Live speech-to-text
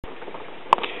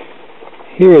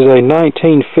Here is a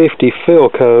 1950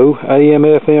 Philco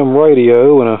AM/FM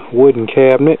radio in a wooden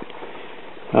cabinet.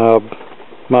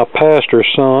 My pastor's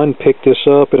son picked this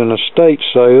up at an estate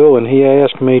sale, and he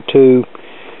asked me to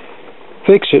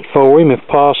fix it for him if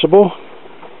possible.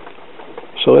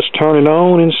 So let's turn it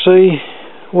on and see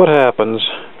what happens.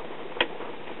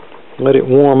 Let it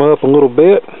warm up a little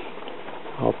bit.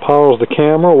 I'll pause the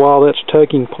camera while that's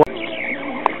taking place.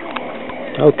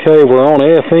 Okay, we're on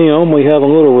FM. We have a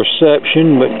little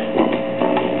reception, but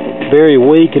very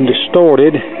weak and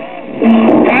distorted. That's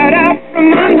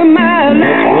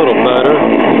a little better,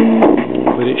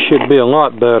 but it should be a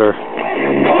lot better.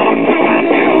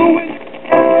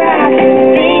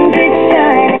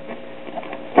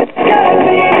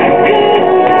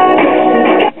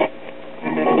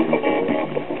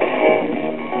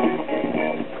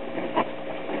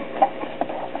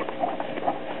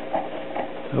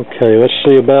 Okay, let's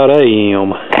see about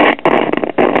AM.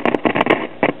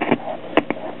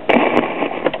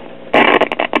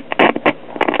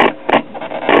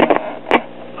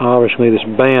 Obviously this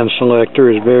band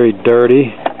selector is very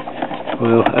dirty.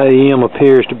 Well, AM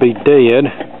appears to be dead.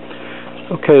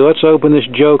 Okay, let's open this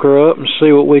joker up and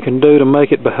see what we can do to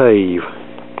make it behave.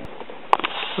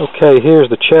 Okay, here's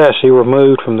the chassis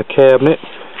removed from the cabinet.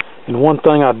 And one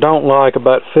thing I don't like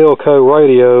about Philco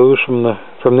radios from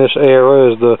this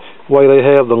era is the way they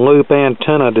have the loop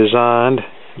antenna designed.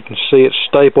 You can see it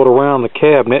stapled around the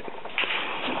cabinet.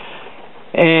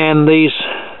 And these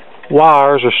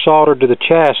wires are soldered to the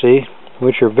chassis,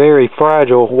 which are very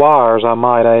fragile wires, I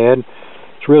might add.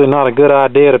 It's really not a good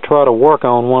idea to try to work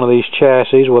on one of these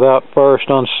chassis without first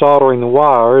unsoldering the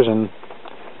wires and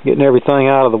getting everything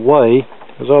out of the way,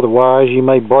 because otherwise you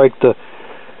may break the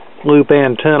loop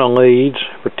antenna leads.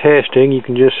 For testing, you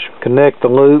can just connect the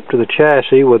loop to the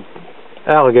chassis with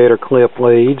alligator clip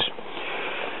leads.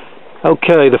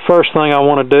 Okay, the first thing I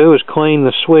want to do is clean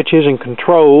the switches and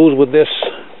controls with this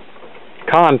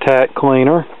contact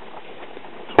cleaner.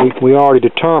 We already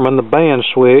determined the band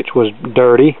switch was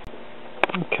dirty.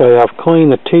 Okay, I've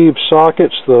cleaned the tube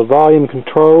sockets, the volume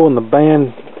control, and the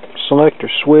band selector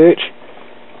switch.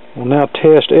 We'll now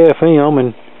test FM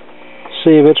and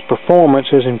see if its performance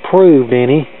has improved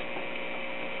any.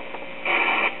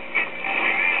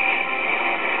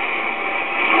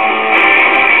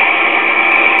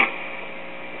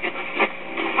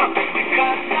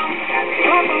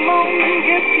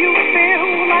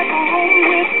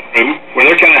 Where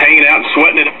they're kind of hanging out and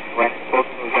sweating it.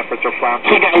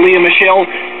 So got Leah Michelle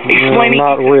explaining.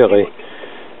 Not really.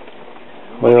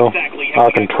 Well, our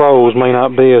controls may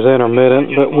not be as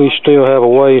intermittent, but we still have a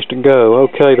ways to go.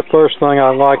 Okay, the first thing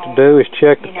I'd like to do is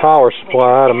check the power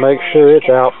supply to make sure it's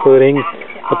outputting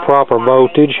the proper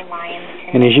voltage.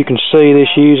 And as you can see, this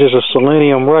uses a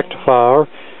selenium rectifier.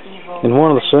 And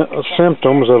one of the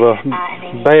symptoms of a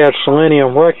bad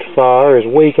selenium rectifier is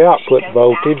weak output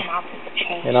voltage.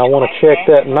 And I want to check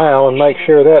that now and make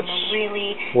sure that's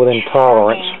within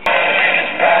tolerance.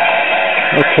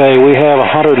 Okay, we have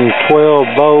 112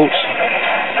 volts,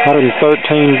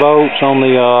 113 volts on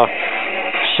the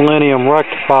selenium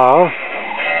rectifier.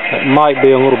 That might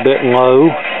be a little bit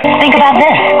low. Think about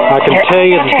this. I can tell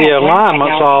you that the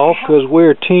alignment's off because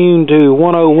we're tuned to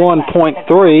 101.3,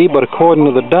 but according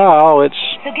to the dial, it's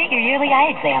so get your yearly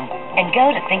eye exam and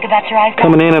go to Think About Your Eyes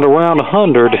coming in at around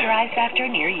 100.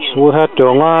 So we'll have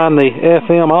to align the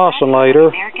FM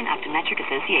oscillator. American Optometric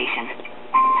Association.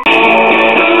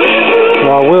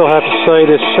 Well, I will have to say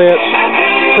this set's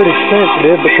pretty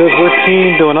sensitive because we're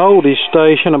tuned to an oldies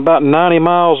station about 90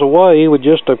 miles away with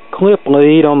just a clip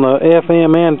lead on the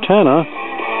FM antenna.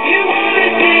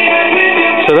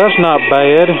 So that's not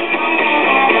bad.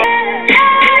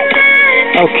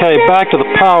 Okay, back to the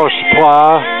power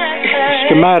supply. The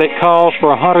schematic calls for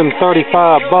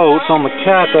 135 volts on the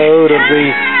cathode of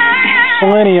the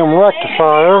selenium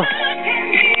rectifier.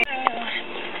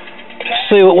 Let's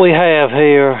see what we have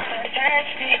here.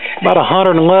 About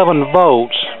 111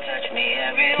 volts.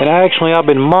 And actually I've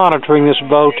been monitoring this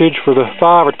voltage for the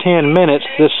 5 or 10 minutes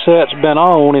this set's been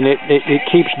on, and it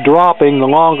keeps dropping the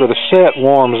longer the set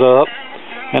warms up.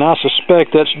 And I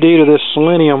suspect that's due to this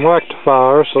selenium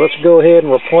rectifier, so let's go ahead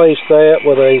and replace that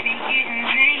with a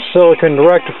silicon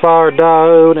rectifier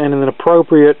diode and an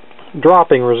appropriate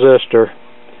dropping resistor,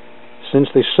 since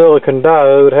the silicon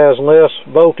diode has less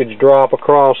voltage drop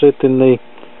across it than the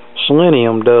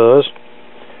selenium does.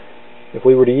 If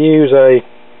we were to use a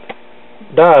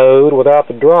diode without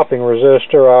the dropping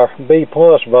resistor, our B+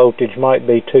 voltage might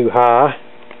be too high.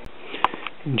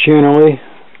 Generally,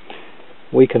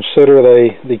 we consider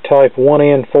the type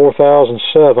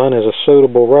 1N4007 as a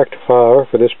suitable rectifier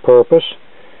for this purpose.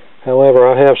 However,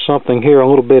 I have something here a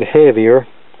little bit heavier,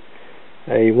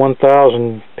 a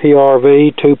 1000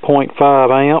 PRV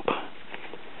 2.5 amp.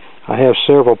 I have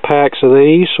several packs of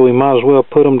these, so we might as well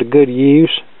put them to good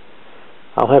use.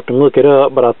 I'll have to look it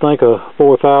up, but I think a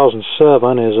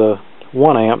 4007 is a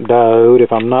 1 amp diode,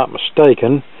 if I'm not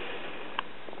mistaken.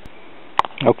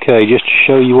 Okay, just to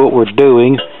show you what we're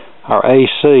doing, our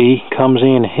AC comes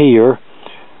in here.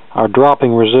 Our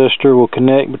dropping resistor will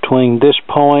connect between this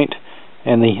point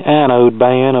and the anode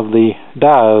band of the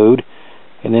diode,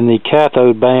 and then the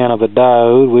cathode band of the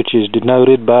diode, which is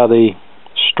denoted by the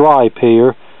stripe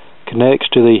here, connects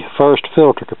to the first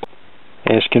filter,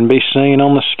 as can be seen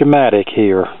on the schematic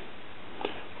here.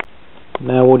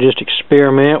 Now we'll just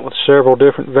experiment with several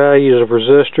different values of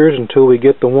resistors until we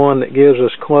get the one that gives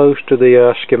us close to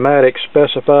the schematic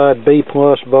specified B+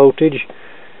 voltage.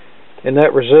 And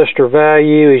that resistor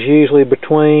value is usually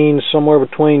somewhere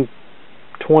between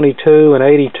 22 and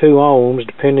 82 ohms,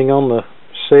 depending on the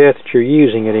set that you're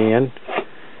using it in.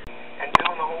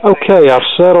 Okay, I've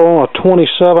settled on a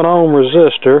 27 ohm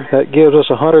resistor. That gives us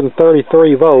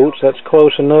 133 volts. That's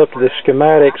close enough to the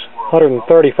schematic's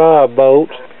 135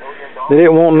 volts that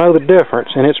it won't know the difference,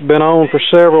 and it's been on for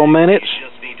several minutes.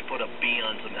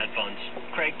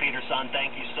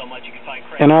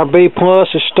 And our B+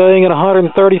 is staying at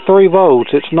 133 volts.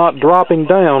 It's not dropping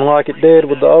down like it did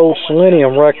with the old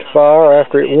selenium rectifier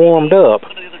after it warmed up.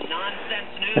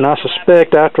 And I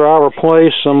suspect after I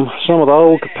replace some of the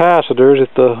old capacitors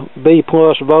that the B+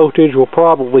 voltage will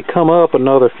probably come up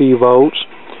another few volts.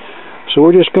 So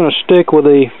we're just going to stick with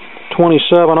the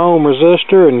 27 ohm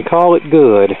resistor and call it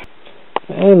good.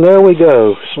 And there we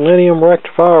go, selenium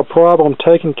rectifier problem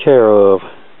taken care of.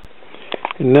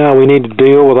 And now we need to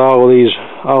deal with all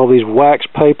of these wax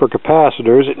paper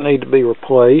capacitors that need to be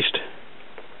replaced.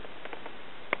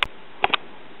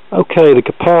 Okay, the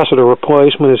capacitor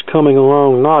replacement is coming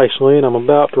along nicely, and I'm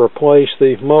about to replace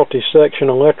the multi-section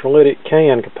electrolytic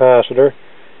can capacitor.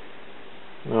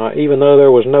 Even though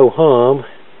there was no hum,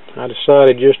 I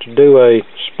decided just to do a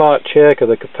spot check of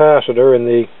the capacitor in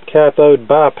the cathode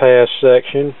bypass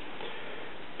section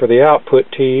for the output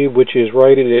tube, which is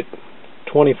rated at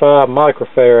 25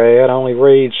 microfarad. Only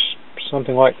reads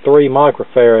something like 3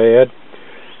 microfarad.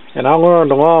 And I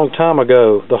learned a long time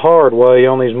ago, the hard way,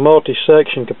 on these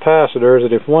multi-section capacitors,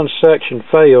 that if one section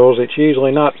fails, it's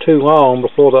usually not too long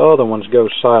before the other ones go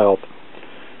south.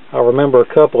 I remember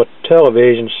a couple of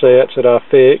television sets that I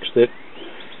fixed that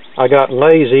I got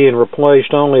lazy and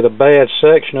replaced only the bad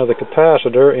section of the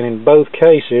capacitor, and in both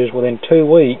cases, within 2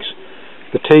 weeks,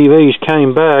 the TVs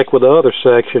came back with the other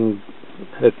section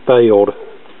that failed.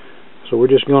 So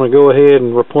we're just going to go ahead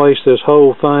and replace this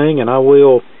whole thing, and I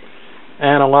will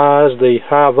analyze the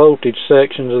high voltage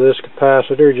sections of this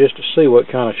capacitor just to see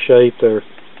what kind of shape they're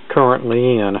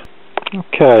currently in.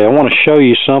 Okay, I want to show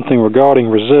you something regarding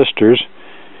resistors.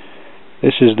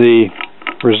 This is the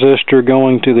resistor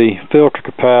going to the filter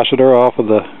capacitor off of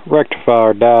the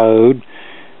rectifier diode.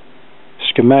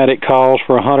 Schematic calls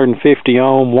for 150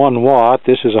 ohm 1 watt.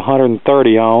 This is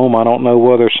 130 ohm. I don't know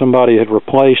whether somebody had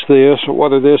replaced this or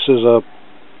whether this is a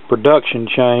production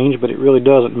change, but it really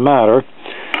doesn't matter.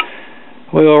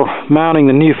 Well, mounting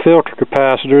the new filter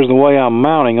capacitors the way I'm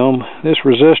mounting them, this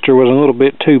resistor was a little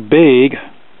bit too big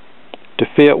to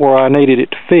fit where I needed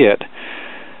it to fit.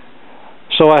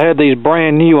 So I had these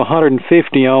brand new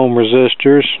 150 ohm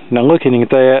resistors. Now looking at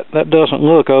that, that doesn't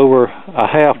look over a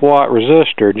half watt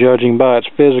resistor judging by its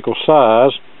physical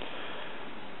size.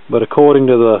 But according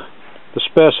to the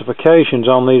specifications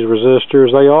on these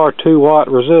resistors, they are 2 watt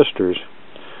resistors.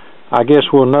 I guess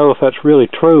we'll know if that's really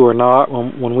true or not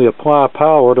when we apply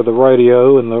power to the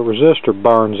radio and the resistor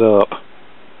burns up.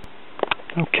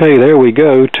 Okay, there we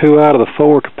go. 2 out of the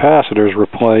 4 capacitors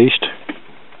replaced.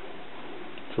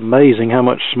 It's amazing how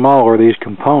much smaller these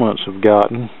components have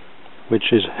gotten,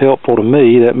 which is helpful to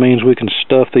me. That means we can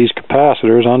stuff these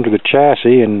capacitors under the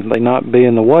chassis and they not be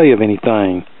in the way of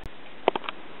anything.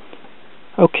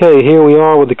 Okay, here we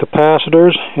are with the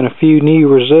capacitors and a few new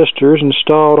resistors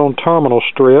installed on terminal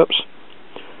strips.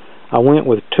 I went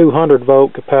with 200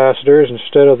 volt capacitors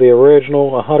instead of the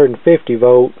original 150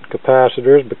 volt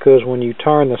capacitors because when you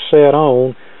turn the set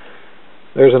on,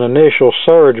 there's an initial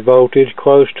surge voltage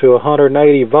close to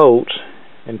 180 volts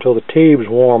until the tubes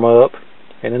warm up,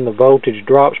 and then the voltage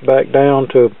drops back down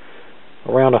to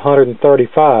around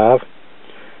 135.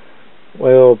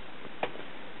 Well,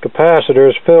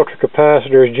 filter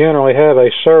capacitors generally have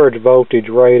a surge voltage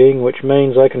rating, which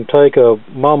means they can take a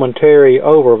momentary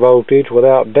overvoltage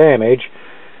without damage.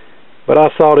 But I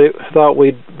thought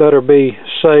we'd better be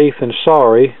safe than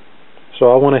sorry,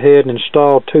 so I went ahead and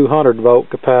installed 200 volt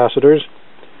capacitors.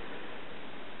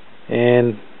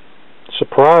 and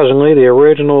surprisingly the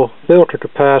original filter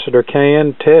capacitor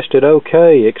can tested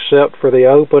okay, except for the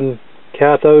open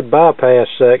cathode bypass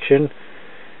section,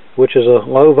 which is a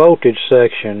low voltage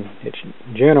section. It's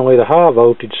generally the high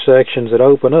voltage sections that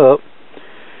open up.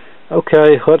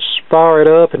 Okay, let's fire it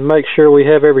up and make sure we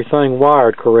have everything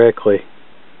wired correctly.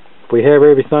 If we have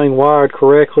everything wired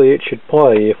correctly, it should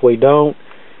play. If we don't,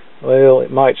 well, it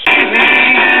might...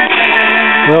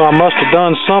 Well, I must have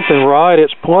done something right.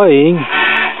 It's playing.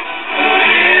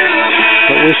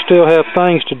 But we still have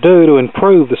things to do to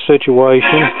improve the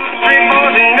situation.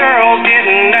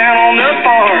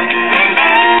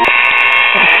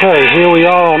 Okay, here we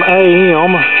are on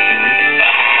AM.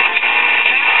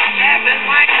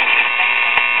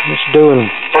 It's doing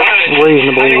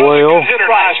reasonably well.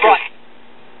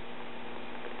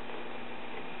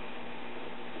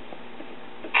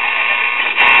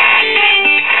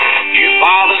 You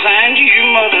fathers and you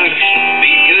mothers,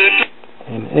 be good.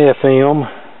 And FM.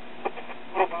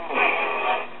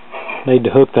 Need to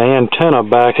hook the antenna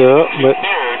back up, but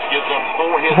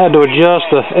I had to adjust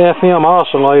the FM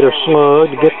oscillator slug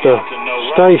to get the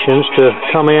stations to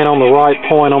come in on the right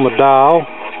point on the dial.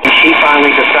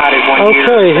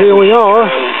 Okay, here we are,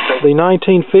 the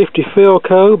 1950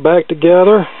 Philco back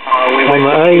together on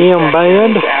the AM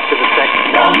band.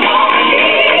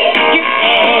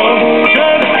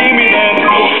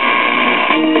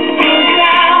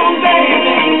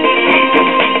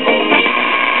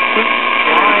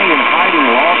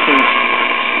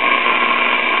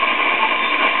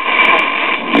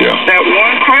 That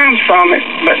one crime from it,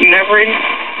 but never...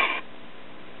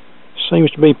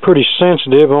 Seems to be pretty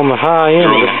sensitive on the high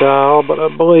end of the dial, but I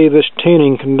believe this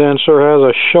tuning condenser has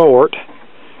a short.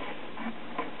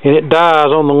 And it dies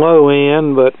on the low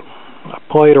end, but I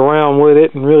played around with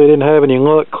it and really didn't have any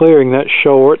luck clearing that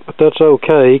short, but that's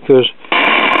okay, because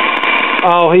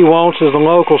all he wants is the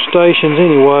local stations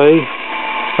anyway.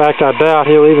 In fact, I doubt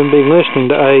he'll even be listening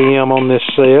to AM on this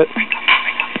set.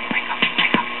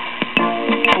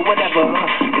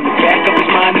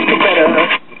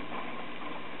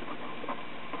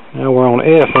 Now we're on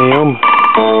FM.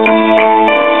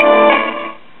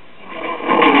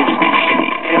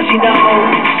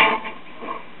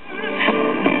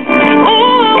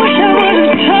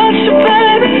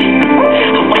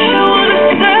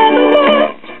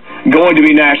 Going to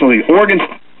be nationally. Oregon.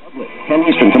 10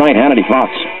 Eastern tonight, Hannity Fox.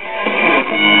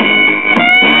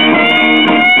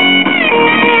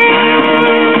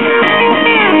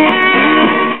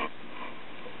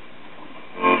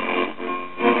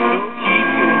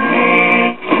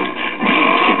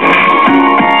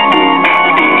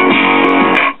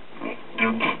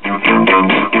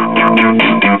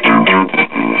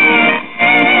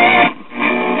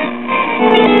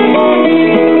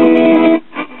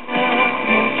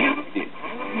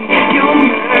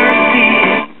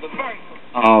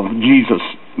 Jesus.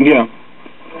 Yeah.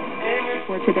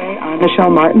 For today, I'm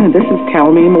Michelle Martin, and this is Tell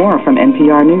Me More from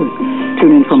NPR News.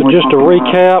 Tune in for more. So just to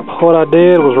recap, what I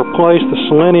did was replace the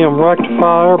selenium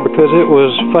rectifier because it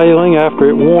was failing after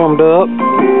it warmed up.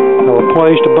 I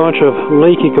replaced a bunch of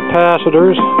leaky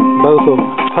capacitors, both of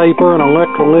paper and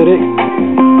electrolytic.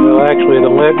 Well, actually, the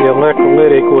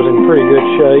electrolytic was in pretty good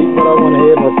shape, but I went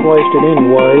ahead and replaced it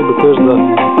anyway because the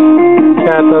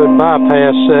cathode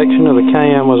bypass section of the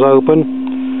cam was open.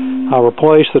 I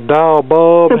replaced the dial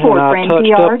bulb and I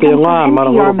touched up the alignment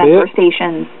a little bit,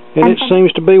 and it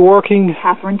seems to be working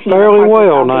fairly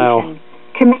well now.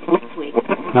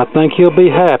 I think he'll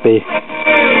be happy.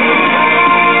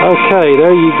 Okay,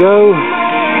 there you go.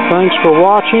 Thanks for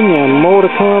watching, and more to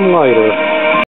come later.